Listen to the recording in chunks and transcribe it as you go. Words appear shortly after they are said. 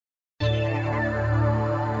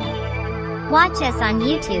Watch us on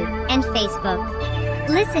YouTube and Facebook.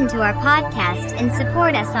 Listen to our podcast and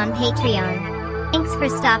support us on Patreon. Thanks for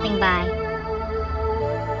stopping by.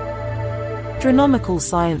 Astronomical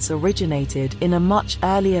science originated in a much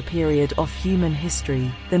earlier period of human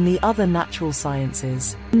history than the other natural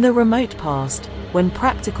sciences. In the remote past, when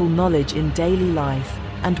practical knowledge in daily life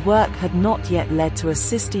and work had not yet led to a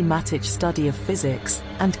systematic study of physics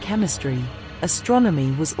and chemistry,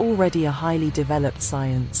 astronomy was already a highly developed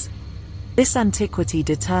science. This antiquity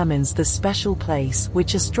determines the special place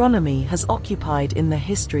which astronomy has occupied in the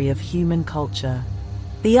history of human culture.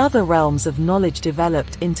 The other realms of knowledge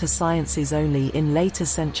developed into sciences only in later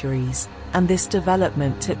centuries, and this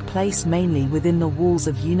development took place mainly within the walls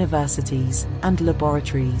of universities and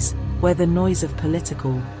laboratories, where the noise of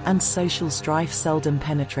political and social strife seldom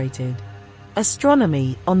penetrated.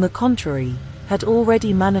 Astronomy, on the contrary, had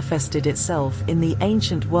already manifested itself in the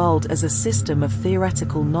ancient world as a system of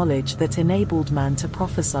theoretical knowledge that enabled man to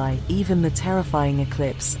prophesy even the terrifying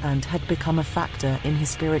eclipse and had become a factor in his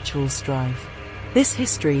spiritual strife. This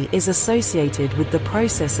history is associated with the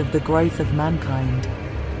process of the growth of mankind.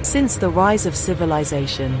 Since the rise of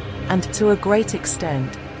civilization, and to a great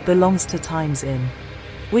extent, belongs to times in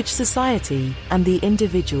which society and the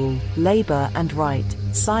individual, labor and right,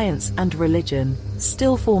 science and religion,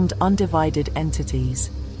 still formed undivided entities.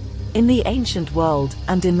 In the ancient world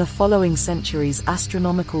and in the following centuries,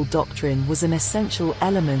 astronomical doctrine was an essential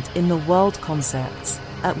element in the world concepts,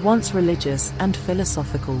 at once religious and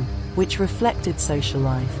philosophical, which reflected social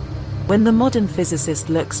life. When the modern physicist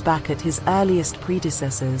looks back at his earliest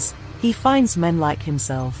predecessors, he finds men like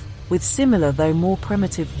himself, with similar though more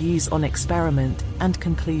primitive views on experiment and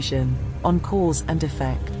conclusion, on cause and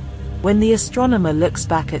effect. When the astronomer looks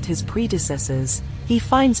back at his predecessors, he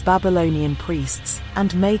finds Babylonian priests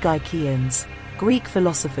and Magiceans, Greek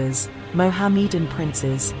philosophers, Mohammedan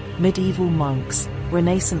princes, medieval monks,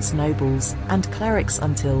 Renaissance nobles, and clerics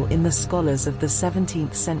until in the scholars of the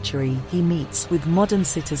 17th century he meets with modern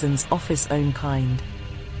citizens of his own kind.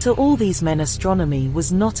 To all these men, astronomy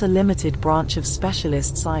was not a limited branch of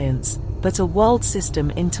specialist science, but a world system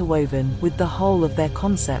interwoven with the whole of their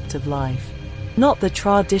concept of life. Not the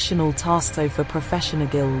traditional tasks of a professional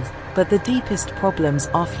guild, but the deepest problems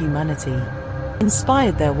of humanity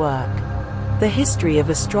inspired their work. The history of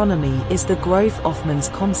astronomy is the growth of man's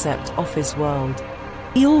concept of his world.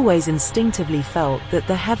 He always instinctively felt that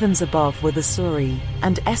the heavens above were the source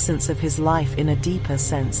and essence of his life in a deeper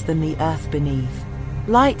sense than the earth beneath.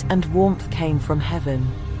 Light and warmth came from heaven.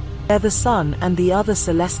 There the sun and the other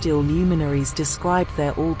celestial luminaries described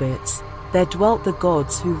their orbits. There dwelt the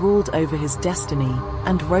gods who ruled over his destiny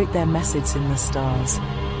and wrote their message in the stars.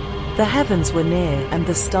 The heavens were near and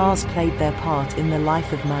the stars played their part in the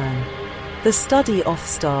life of man. The study of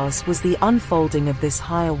stars was the unfolding of this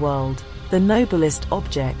higher world, the noblest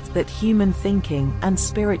object that human thinking and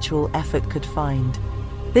spiritual effort could find.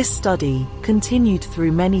 This study continued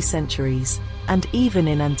through many centuries, and even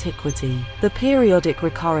in antiquity, the periodic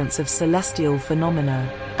recurrence of celestial phenomena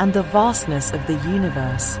and the vastness of the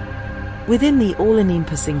universe. Within the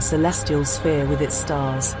all-encompassing celestial sphere with its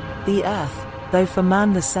stars, the earth, though for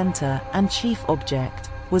man the center and chief object,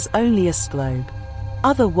 was only a globe.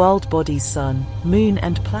 Other world bodies, sun, moon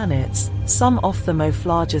and planets, some of them of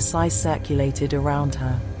larger size, circulated around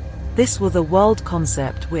her. This was the world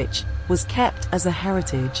concept which was kept as a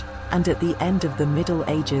heritage, and at the end of the Middle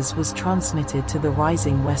Ages was transmitted to the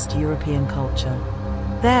rising West European culture.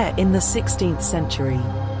 There, in the 16th century,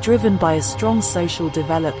 driven by a strong social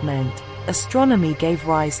development, astronomy gave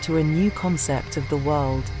rise to a new concept of the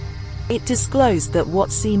world. It disclosed that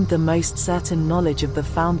what seemed the most certain knowledge of the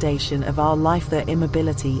foundation of our life, the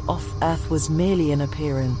immobility of Earth, was merely an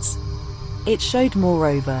appearance. It showed,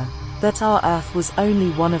 moreover, that our Earth was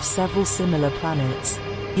only one of several similar planets.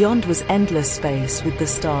 Beyond was endless space with the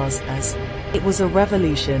stars as it was a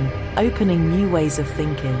revolution, opening new ways of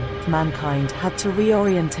thinking. Mankind had to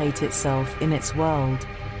reorientate itself in its world.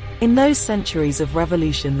 In those centuries of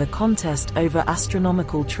revolution, the contest over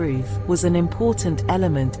astronomical truth was an important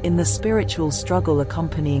element in the spiritual struggle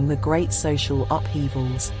accompanying the great social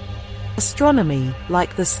upheavals. Astronomy,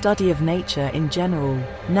 like the study of nature in general,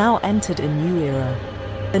 now entered a new era.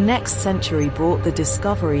 The next century brought the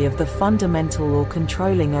discovery of the fundamental or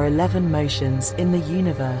controlling or 11 motions in the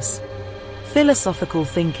universe. Philosophical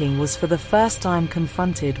thinking was for the first time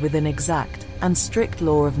confronted with an exact and strict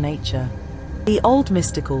law of nature. The old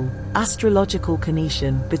mystical, astrological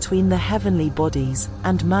connection between the heavenly bodies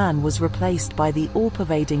and man was replaced by the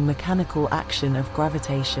all-pervading mechanical action of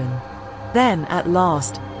gravitation. Then, at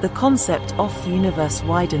last, the concept of universe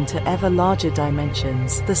widened to ever larger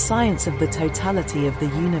dimensions, the science of the totality of the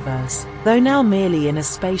universe, though now merely in a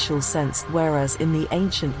spatial sense, whereas in the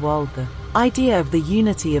ancient world the idea of the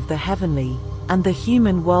unity of the heavenly and the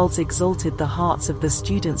human worlds exalted the hearts of the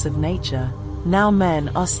students of nature. Now men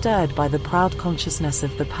are stirred by the proud consciousness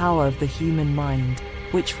of the power of the human mind,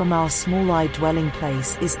 which from our small-eyed dwelling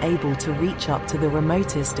place is able to reach up to the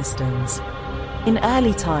remotest distance. In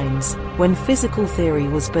early times, when physical theory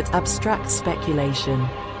was but abstract speculation,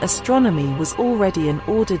 astronomy was already an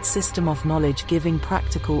ordered system of knowledge giving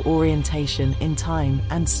practical orientation in time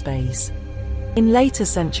and space. In later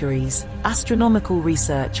centuries, astronomical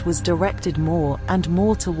research was directed more and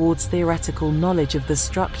more towards theoretical knowledge of the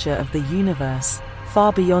structure of the universe,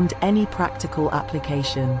 far beyond any practical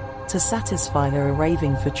application, to satisfy their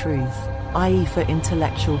craving for truth, i.e. for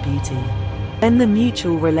intellectual beauty. Then the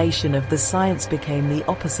mutual relation of the science became the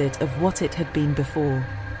opposite of what it had been before.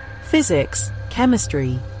 Physics,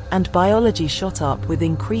 chemistry, and biology shot up with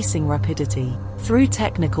increasing rapidity. Through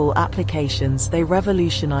technical applications they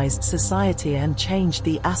revolutionized society and changed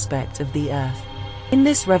the aspect of the Earth. In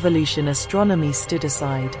this revolution astronomy stood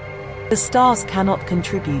aside. The stars cannot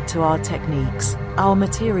contribute to our techniques, our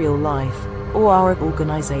material life, or our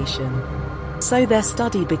organization. So their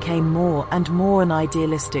study became more and more an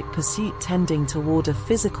idealistic pursuit tending toward a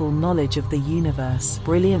physical knowledge of the universe.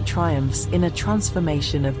 Brilliant triumphs in a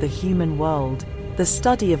transformation of the human world. The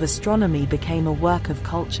study of astronomy became a work of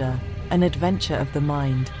culture, an adventure of the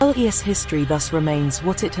mind. LES history thus remains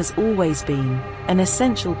what it has always been, an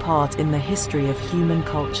essential part in the history of human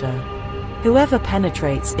culture. Whoever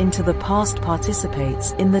penetrates into the past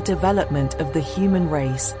participates in the development of the human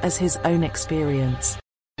race as his own experience.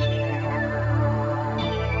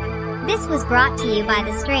 This was brought to you by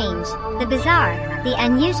the strange, the bizarre, the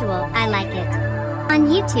unusual, I like it. On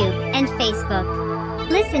YouTube and Facebook.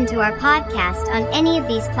 Listen to our podcast on any of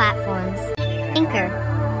these platforms. Anchor,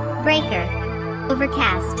 Breaker,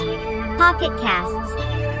 Overcast, Pocket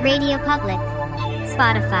Casts, Radio Public,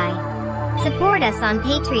 Spotify. Support us on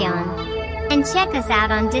Patreon. And check us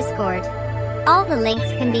out on Discord. All the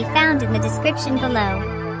links can be found in the description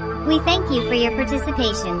below. We thank you for your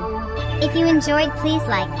participation. If you enjoyed, please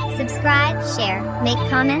like, subscribe, share, make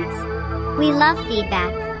comments. We love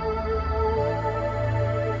feedback.